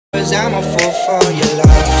'Cause I'm a fool for your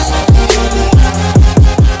love.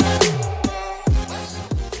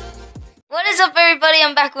 What is up, everybody?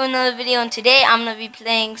 I'm back with another video, and today I'm gonna be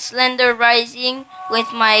playing Slender Rising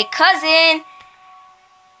with my cousin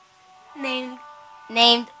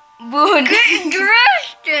named Boone.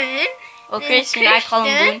 Christian. Well, Christian, I call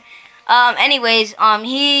him Boone. Anyways,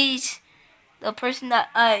 he's the person that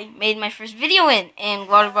I made my first video in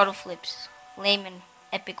water bottle flips, lame and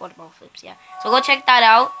epic water bottle flips. Yeah, so go check that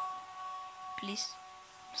out. Please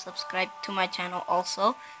subscribe to my channel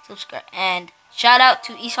also. Subscribe and shout out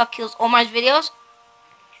to Esau Kills Omar's videos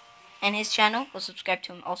and his channel. Go subscribe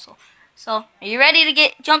to him also. So, are you ready to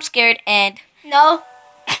get jump scared and No,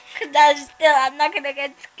 because I'm not gonna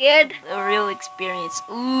get scared. the real experience?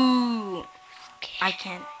 Ooh, I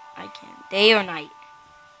can't. Day or night?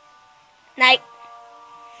 Night.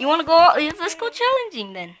 You wanna go? Let's go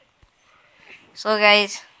challenging then. So,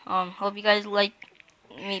 guys, hope you guys like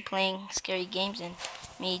me playing scary games and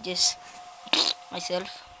me just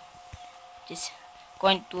myself just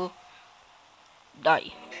going to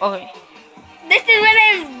die. Okay. This is one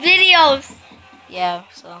of his videos. Yeah,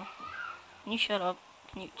 so can you shut up?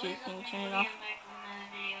 Can you turn it off?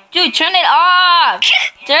 Dude, turn it off!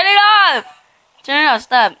 Turn it off! Turn it off,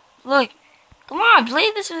 stop. Look. Come on,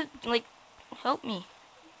 play this with, like, help me.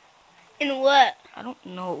 In what? I don't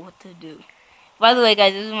know what to do. By the way,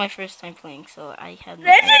 guys, this is my first time playing, so I have no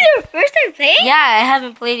This idea. is your first time playing? Yeah, I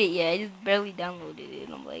haven't played it yet. I just barely downloaded it.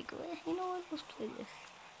 And I'm like, well, you know what? Let's play this.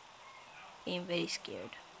 I'm very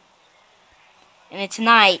scared. And it's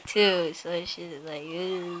night, too. So it's just like,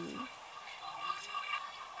 ooh.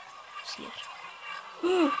 See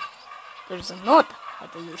it. There's a note.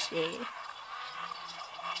 What does it say?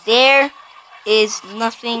 There is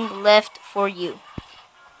nothing left for you.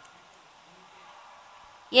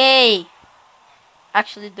 Yay!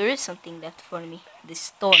 Actually, there is something left for me. This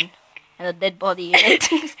stone and a dead body in it.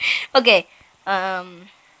 Okay. Oh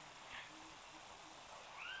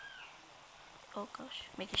gosh,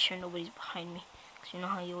 making sure nobody's behind me. Cause you know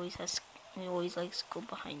how he always likes to go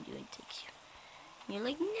behind you and takes you. And you're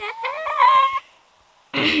like, nah.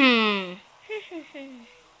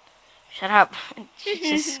 Shut up. She's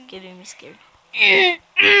just getting me scared.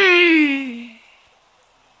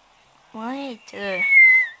 What?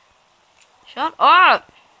 Shut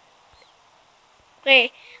up.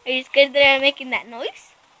 Wait, are you scared that I'm making that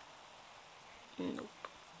noise? Nope.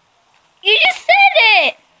 You just said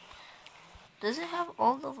it! Does it have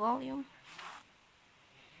all the volume?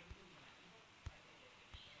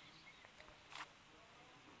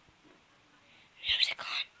 Music on.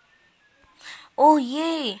 Oh,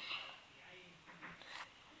 yay.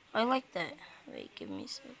 I like that. Wait, give me a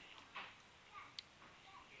sec.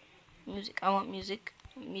 Music. I want music.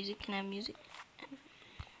 Music. Can I have music?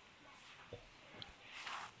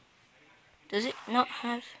 Does it not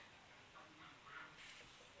have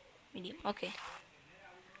medium? Okay.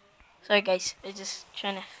 Sorry, guys. I'm just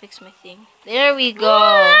trying to fix my thing. There we go.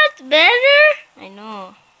 Oh, that's better. I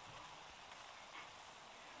know.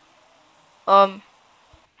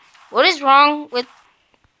 What is wrong with...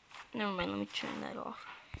 Never mind, let me turn that off.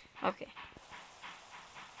 Okay.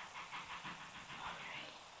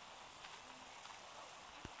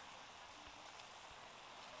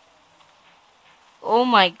 Oh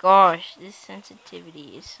my gosh, this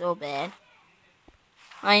sensitivity is so bad.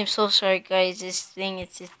 I am so sorry, guys. This thing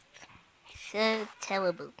is just so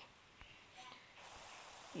terrible.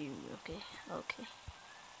 Okay? Okay.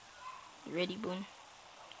 You ready, Boone?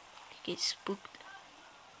 Get spooked.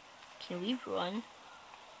 Can we run?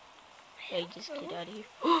 Hey, just get out of here.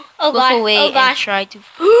 Oh Look god. away Oh and god. try to.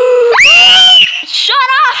 Shut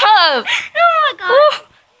up! Oh my god.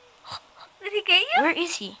 Did he get you? Where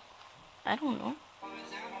is he? I don't know.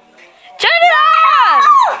 Turn it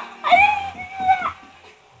off!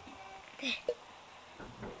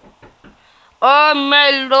 Oh my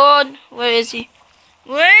lord! Where is he?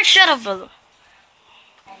 Where? Shut up, brother.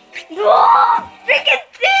 No! Freaking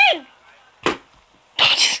thing!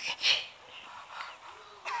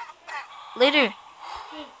 Later.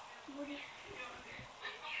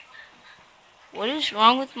 What is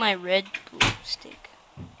wrong with my red blue stick?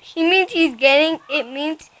 He means he's getting. It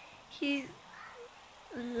means he's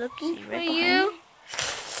looking Is he for right you.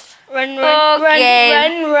 behind Run,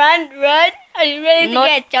 Okay. run. Are you ready No- to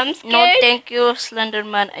get jump scared? No, thank you,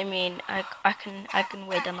 Slenderman. I mean, I can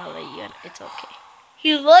wait another year. It's okay.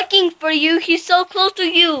 He's looking for you. He's so close to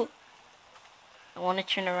you. I want to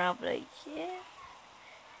turn around, but I can't.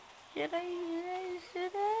 Should I?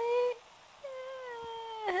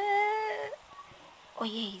 Oh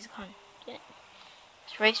yeah, he's gone. Yeah.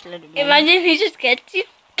 It's right, Slenderman. Imagine he just gets you.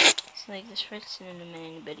 It's like this red Slender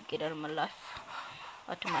man. You better get out of my life.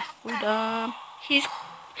 Out of my freedom. He's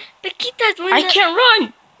Paquitas I can't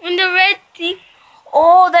run. when the red thing.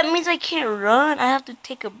 Oh, that means I can't run. I have to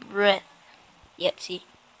take a breath. Yep, see?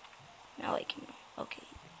 Now I can. Okay.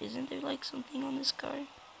 Isn't there like something on this card?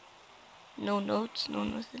 No notes, no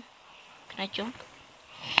nothing. Can I jump?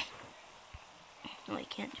 No, I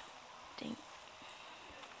can't jump. Dang it.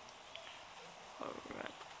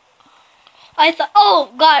 Alright. I thought,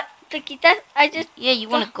 oh God, Paquitas, I just. Yeah, you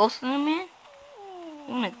wanna go, Slender Man?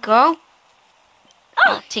 You wanna go?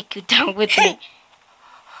 I'll take you down with me.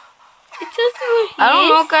 It's just where he I don't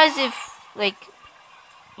know, is. guys, if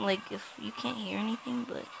if you can't hear anything,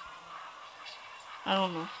 but I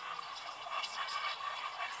don't know.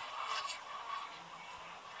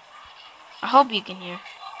 I hope you can hear.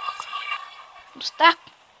 I'm stuck.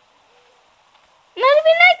 Not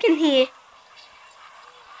even I can hear.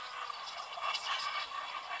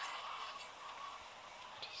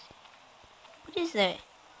 What is that?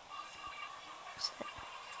 What's that?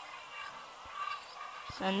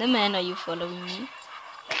 Slender Man, are you following me?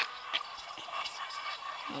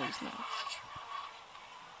 No, he's not.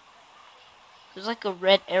 There's like a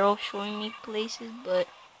red arrow showing me places, but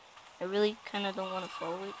I really kind of don't want to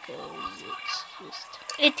follow it because it's just...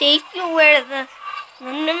 It takes you where the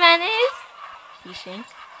Slender Man is. You think?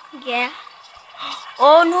 Yeah.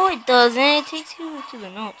 Oh, no, it doesn't. It takes you to the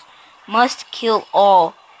notes. Must kill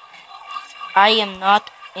all. I am not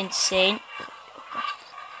insane. Oh, gosh.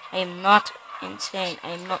 I am not insane. I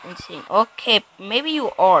am not insane. Okay, maybe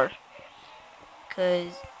you are.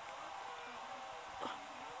 Because...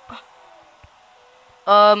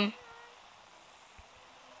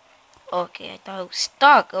 Okay, I thought I was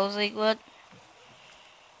stuck. I was like, what?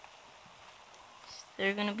 Is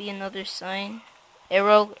there gonna be another sign?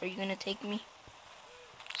 Arrow, are you gonna take me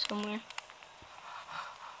somewhere?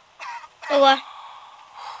 Oh, what?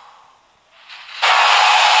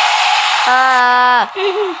 Ah!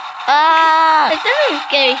 Ah! It's not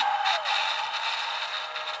scary.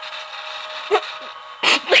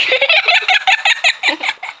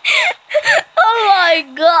 Oh my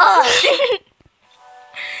God!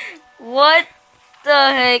 What the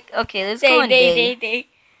heck? Okay, let's go on day. Day.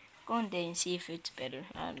 Go on day and see if it's better.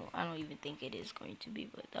 I don't even think it is going to be,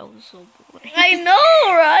 but that was so boring. I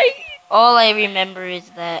know, right? All I remember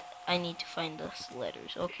is that I need to find the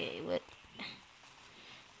letters. Okay, what?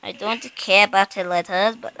 I don't care about the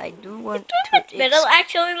letters, but I do want to. Middle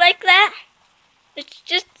actually like that. It's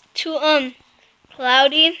just too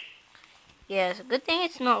cloudy. Yeah, it's a good thing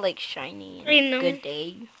it's not like shiny and I know. good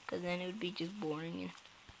day, because then it would be just boring. And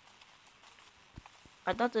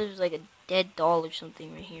I thought there was like a dead doll or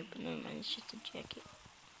something right here, but never mind, it's just a jacket.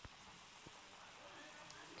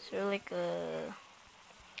 Is there like a...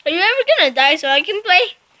 Are you ever gonna die so I can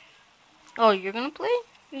play? Oh, you're gonna play?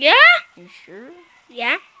 Yeah. You sure?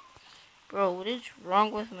 Yeah. Bro, what is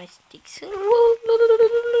wrong with my sticks? No,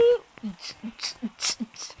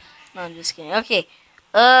 I'm just kidding. Okay.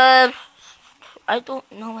 I don't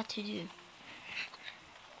know what to do.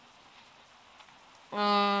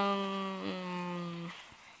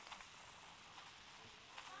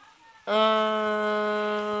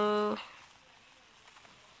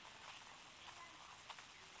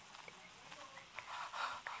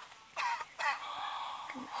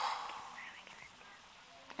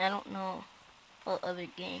 I don't know what other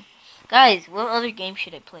game. Guys, what other game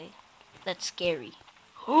should I play that's scary?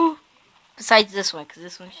 Besides this one, because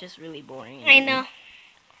this one's just really boring. I know.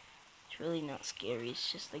 It's really not scary.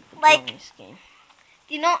 It's just like the Like- boringest game.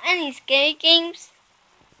 Do you know any scary games?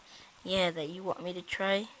 Yeah, that you want me to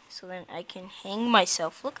try, so then I can hang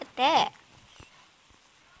myself. Look at that.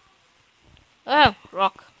 Oh,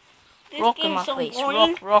 rock. This Rock in game's my so face.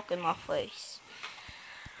 boring. Rock in my face.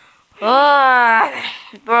 Ah,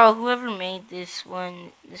 bro, whoever made this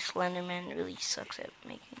one, this Slender Man, really sucks at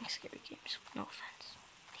making scary games. No offense.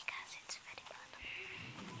 Because it's very bad.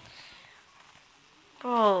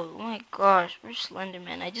 Bro, oh my gosh, where's Slender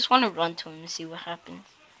Man? I just want to run to him and see what happens.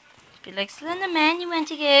 Just be like, Slender Man, you want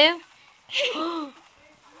to go?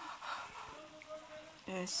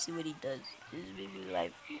 And let's see what he does. This is baby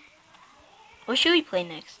life. What should we play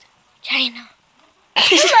next? China. What?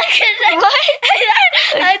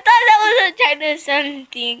 I thought that was a China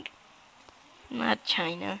something. Not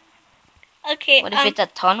China. Okay. What if it's a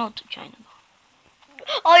tunnel to China?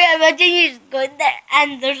 Oh yeah, imagine you just go there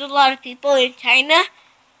and there's a lot of people in China.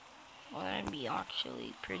 Well, that'd be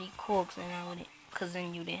actually pretty cool, cause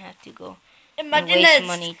then you didn't have to go Imagine waste that's-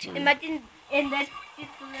 money to Imagine and then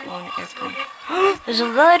go on an airplane. There's a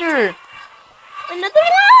letter. another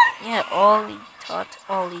one. Yeah, Ollie taught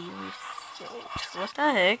Ollie reflect. What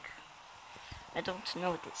the heck? I don't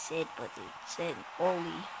know what it said, but it said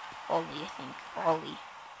Ollie. Ollie, I think. Ollie.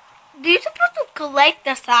 Do you supposed to collect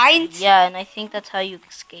the signs? Yeah, and I think that's how you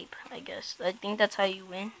escape, I guess. I think that's how you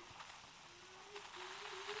win.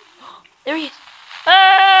 There he is.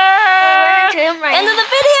 We're into him right End of now. the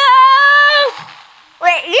video!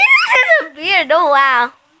 Wait, he has a beard. Oh,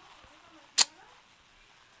 wow.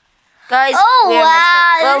 Guys, Oh, we are messed up.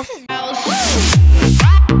 wow. Well, This is